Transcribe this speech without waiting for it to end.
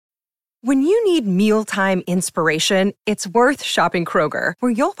When you need mealtime inspiration, it's worth shopping Kroger,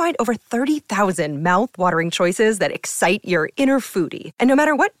 where you'll find over 30,000 mouth-watering choices that excite your inner foodie. And no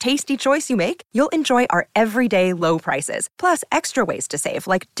matter what tasty choice you make, you'll enjoy our everyday low prices, plus extra ways to save,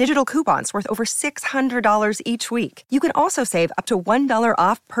 like digital coupons worth over $600 each week. You can also save up to $1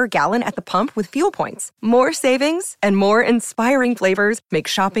 off per gallon at the pump with fuel points. More savings and more inspiring flavors make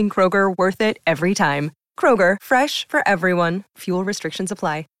shopping Kroger worth it every time. Kroger, fresh for everyone. Fuel restrictions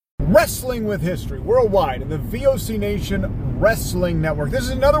apply. Wrestling with History worldwide in the VOC Nation Wrestling Network. This is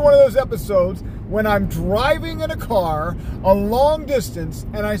another one of those episodes when I'm driving in a car a long distance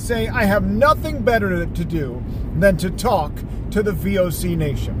and I say I have nothing better to do than to talk to the VOC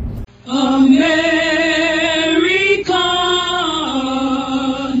Nation. American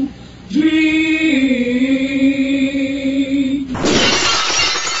Dream.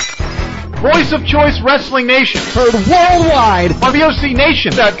 Voice of Choice Wrestling Nation. Heard worldwide on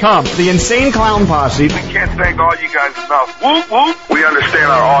VOCNation.com. The Insane Clown Posse. We can't thank all you guys enough. Whoop, whoop. We understand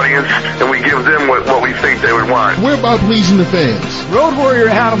our audience, and we give them what we think they would want. We're about pleasing the fans. Road Warrior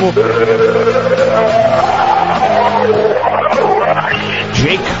Hannibal.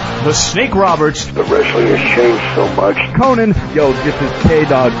 Jake the Snake Roberts. The wrestling has changed so much. Conan. Yo, this is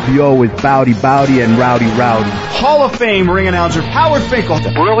K-Dog. Yo is Bowdy and Rowdy. Hall of Fame ring announcer Howard Finkel.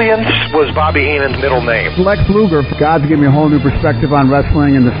 Brilliance was Bobby Heenan's middle name. Lex Luger. God's given me a whole new perspective on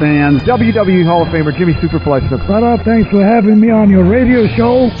wrestling and the fans. WWE Hall of Famer Jimmy Superflex. What up? Thanks for having me on your radio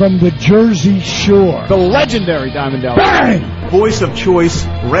show from the Jersey Shore. The legendary Diamond Dallas. Bang! Voice of Choice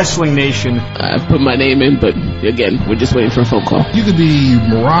Wrestling Nation. I put my name in, but again, we're just waiting for a phone call. You could be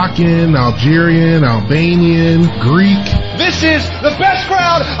Moroccan, Algerian, Albanian, Greek. This is the best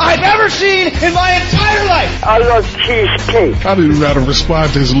crowd I've ever seen in my entire life. I love cheesecake. I didn't know how to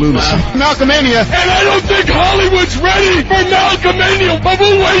respond to his lunacy. Malcolmania. And I don't think Hollywood's ready for Malcolmania, but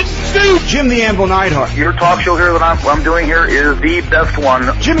we'll wait and see. Jim the Anvil Neidhart. Your talk show here that I'm doing here is the best one.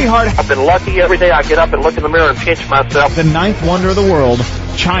 Jimmy Hart. I've been lucky every day I get up and look in the mirror and pinch myself. The ninth wonder of the world,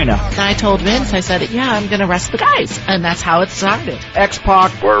 China. I told Vince, I said, yeah, I'm going to wrestle the guys. And that's how it started.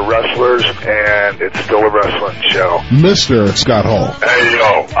 X-Pac. We're wrestlers, and it's still a wrestling show. Mr. Scott Hall. Hey,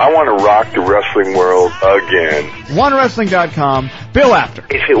 yo, I want to rock the wrestling world again. OneWrestling.com, Bill Apter.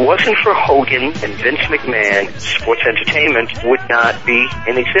 If it wasn't for Hogan and Vince McMahon, sports entertainment would not be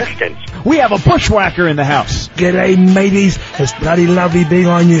in existence. We have a bushwhacker in the house. G'day, mateys. It's bloody lovely being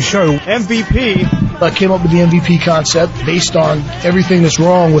on your show. MVP. I came up with the MVP concept based on everything that's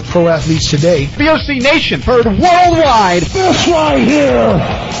wrong with pro athletes today. VOC Nation, heard worldwide. This right here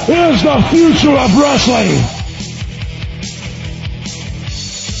is the future of wrestling.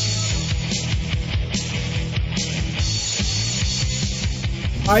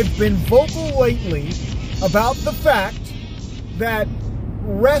 I've been vocal lately about the fact that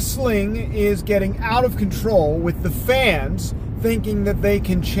wrestling is getting out of control with the fans thinking that they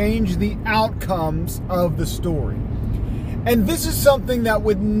can change the outcomes of the story. And this is something that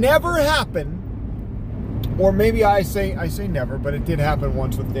would never happen, or maybe I say never, but it did happen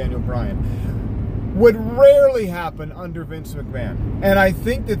once with Daniel Bryan, would rarely happen under Vince McMahon. And I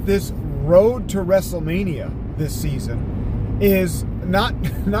think that this road to WrestleMania this season is not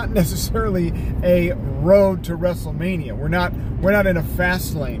necessarily a road to WrestleMania. We're not in a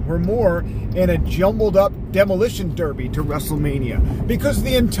fast lane. We're more in a jumbled up demolition derby to WrestleMania, because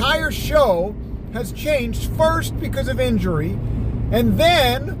the entire show has changed, first because of injury, and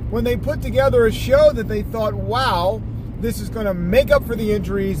then when they put together a show that they thought, wow, this is going to make up for the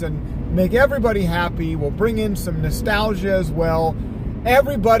injuries and make everybody happy, we'll bring in some nostalgia as well.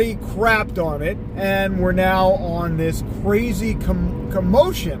 Everybody crapped on it, and we're now on this crazy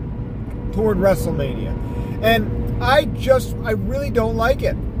commotion toward WrestleMania. And I really don't like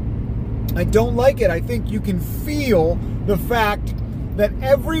it. I don't like it. I think you can feel the fact that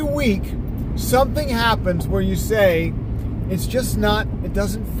every week something happens where you say, it's just not, it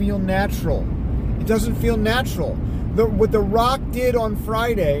doesn't feel natural. It doesn't feel natural. What The Rock did on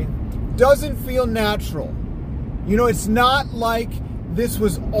Friday doesn't feel natural. You know, it's not like this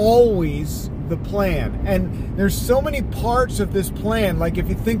was always the plan. And there's so many parts of this plan. Like if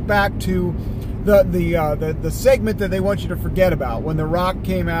you think back to the segment that they want you to forget about, when The Rock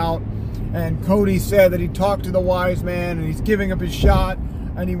came out and Cody said that he talked to the wise man and he's giving up his shot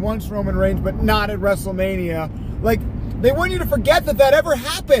and he wants Roman Reigns, but not at WrestleMania. Like, they want you to forget that ever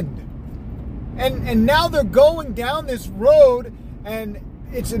happened. And now they're going down this road, and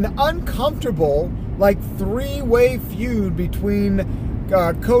it's an uncomfortable, like, three-way feud between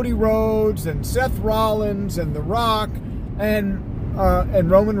Cody Rhodes and Seth Rollins and The Rock and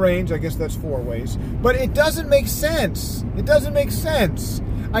Roman Reigns. I guess that's four ways. But it doesn't make sense. It doesn't make sense.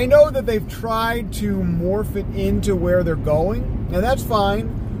 I know that they've tried to morph it into where they're going, and that's fine,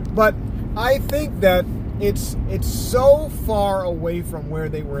 but I think that it's so far away from where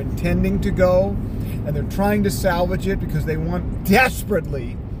they were intending to go, and they're trying to salvage it because they want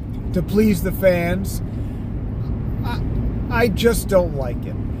desperately to please the fans. I just don't like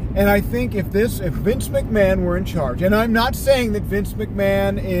it. And I think if Vince McMahon were in charge, and I'm not saying that Vince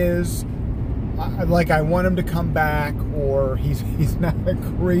McMahon is like I want him to come back, or he's not a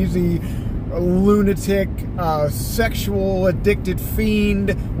crazy lunatic, sexual addicted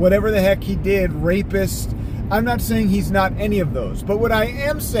fiend, whatever the heck he did, rapist. I'm not saying he's not any of those. But what I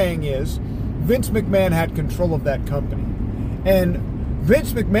am saying is Vince McMahon had control of that company. And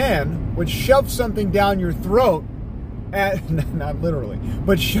Vince McMahon would shove something down your throat, not literally,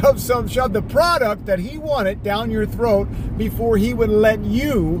 but shove the product that he wanted down your throat before he would let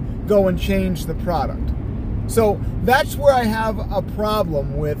you go and change the product. So that's where I have a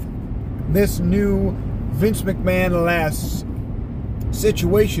problem with this new Vince McMahon-less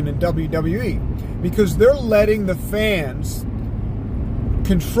situation in WWE, because they're letting the fans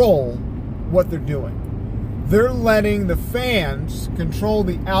control what they're doing. They're letting the fans control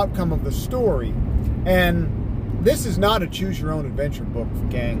the outcome of the story. And this is not a choose-your-own-adventure book,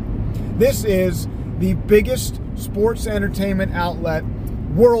 gang. This is the biggest sports entertainment outlet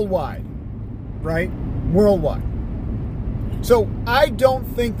worldwide, right? Worldwide. So I don't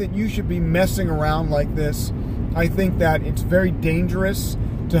think that you should be messing around like this. I think that it's very dangerous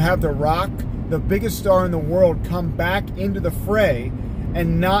to have The Rock, the biggest star in the world, come back into the fray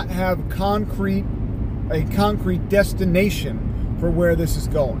and not have a concrete destination for where this is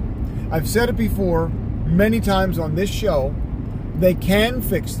going. I've said it before many times on this show. They can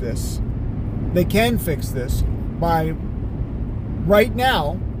fix this. They can fix this by right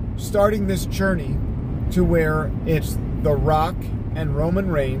now starting this journey to where it's The Rock and Roman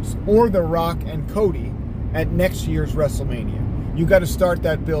Reigns, or The Rock and Cody at next year's WrestleMania. You got to start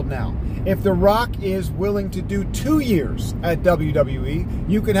that build now. If The Rock is willing to do 2 years at WWE,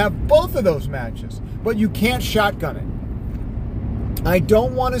 you can have both of those matches, but you can't shotgun it. I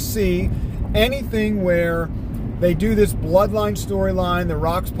don't want to see anything where they do this bloodline storyline, The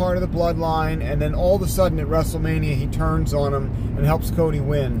Rock's part of the bloodline, and then all of a sudden at WrestleMania he turns on him and helps Cody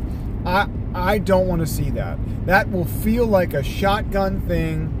win. I don't want to see that. That will feel like a shotgun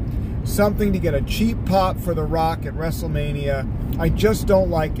thing, something to get a cheap pop for The Rock at WrestleMania. I just don't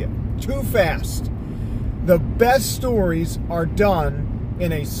like it. Too fast. The best stories are done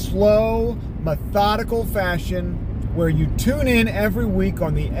in a slow, methodical fashion where you tune in every week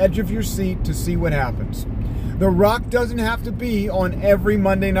on the edge of your seat to see what happens. The Rock doesn't have to be on every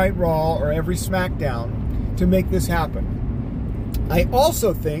Monday Night Raw or every SmackDown to make this happen. I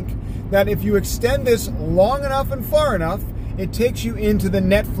also think that if you extend this long enough and far enough, it takes you into the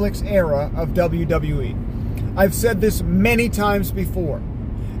Netflix era of WWE. I've said this many times before.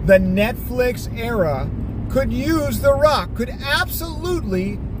 The Netflix era could use The Rock, could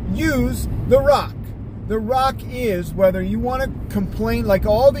absolutely use The Rock. The Rock is, whether you want to complain like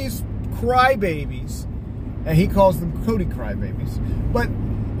all these crybabies, and he calls them Cody crybabies, but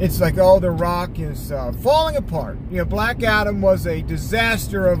it's like, oh, The Rock is falling apart. You know, Black Adam was a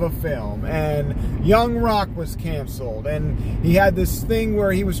disaster of a film, and Young Rock was canceled, and he had this thing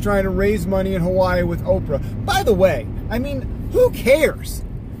where he was trying to raise money in Hawaii with Oprah. By the way, I mean, who cares?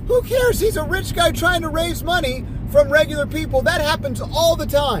 Who cares? He's a rich guy trying to raise money from regular people. That happens all the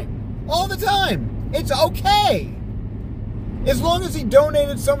time. All the time. It's okay. As long as he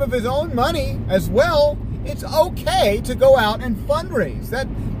donated some of his own money as well, it's okay to go out and fundraise. That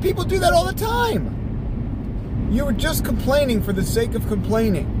people do that all the time. You were just complaining for the sake of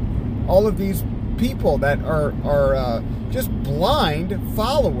complaining. All of these people that are just blind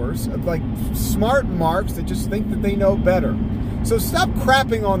followers of like smart marks that just think that they know better. So stop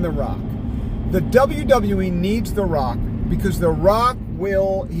crapping on The Rock. The WWE needs The Rock because The Rock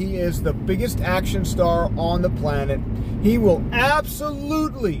he is the biggest action star on the planet. He will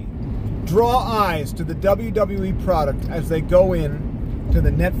absolutely draw eyes to the WWE product as they go in to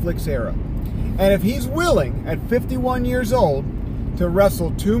the Netflix era. And if he's willing, at 51 years old, to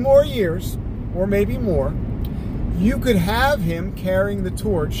wrestle 2 more years, or maybe more, you could have him carrying the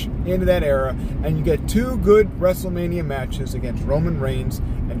torch into that era, and you get 2 good WrestleMania matches against Roman Reigns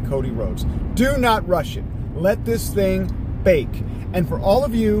and Cody Rhodes. Do not rush it. Let this thing bake. And for all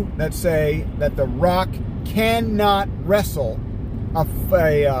of you that say that The Rock cannot wrestle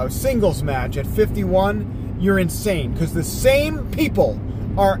a singles match at 51, you're insane, because the same people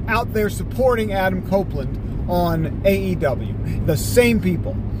are out there supporting Adam Copeland on AEW. The same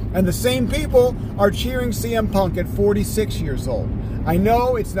people. And the same people are cheering CM Punk at 46 years old. I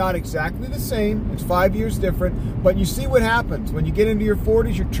know it's not exactly the same. It's 5 years different, but you see what happens. When you get into your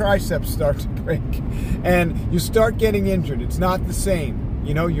 40s, your triceps start to break and you start getting injured. It's not the same.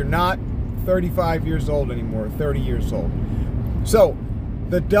 You know, you're not 35 years old anymore, 30 years old. So,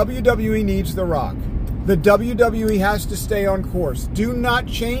 the WWE needs The Rock. The WWE has to stay on course. Do not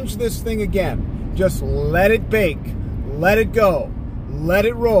change this thing again. Just let it bake. Let it go. Let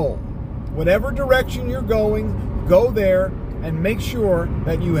it roll. Whatever direction you're going, go there and make sure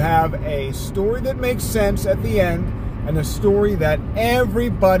that you have a story that makes sense at the end and a story that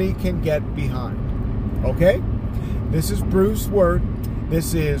everybody can get behind. Okay? This is Bruce Wirt.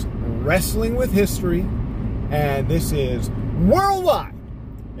 This is Wrestling with History. And this is worldwide,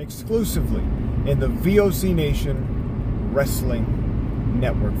 exclusively in the VOC Nation Wrestling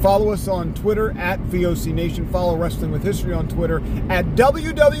Network. Follow us on Twitter at VOC Nation. Follow Wrestling with History on Twitter at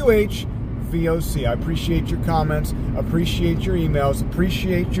WWHVOC. I appreciate your comments, appreciate your emails,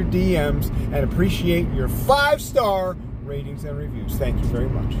 appreciate your DMs, and appreciate your 5-star ratings and reviews. Thank you very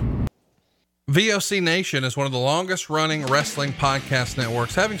much. VOC Nation is one of the longest running wrestling podcast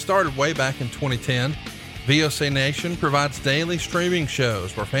networks, having started way back in 2010. VOC Nation provides daily streaming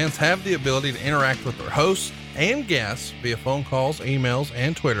shows where fans have the ability to interact with their hosts and guests via phone calls, emails,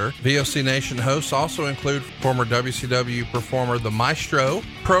 and Twitter. VOC Nation hosts also include former WCW performer The Maestro,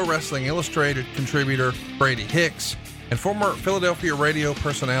 Pro Wrestling Illustrated contributor Brady Hicks, and former Philadelphia radio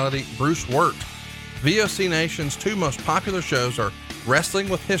personality Bruce Wirt. VOC Nation's two most popular shows are Wrestling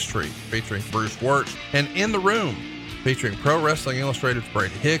with History, featuring Bruce Wirt, and In the Room, featuring Pro Wrestling Illustrated's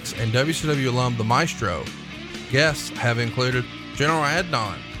Brady Hicks and WCW alum The Maestro. Guests have included General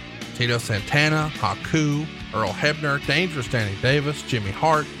Adnan, Tito Santana, Haku, Earl Hebner, Dangerous Danny Davis, Jimmy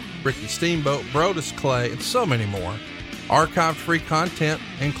Hart, Ricky Steamboat, Brodus Clay, and so many more. Archived free content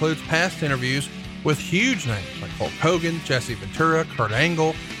includes past interviews with huge names like Hulk Hogan, Jesse Ventura, Kurt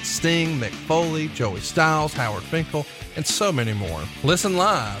Angle, Sting, Mick Foley, Joey Styles, Howard Finkel, and so many more. Listen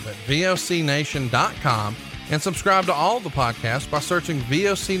live at VOCNation.com and subscribe to all the podcasts by searching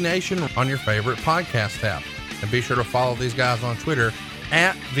VOC Nation on your favorite podcast app. And be sure to follow these guys on Twitter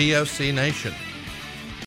at VOC Nation.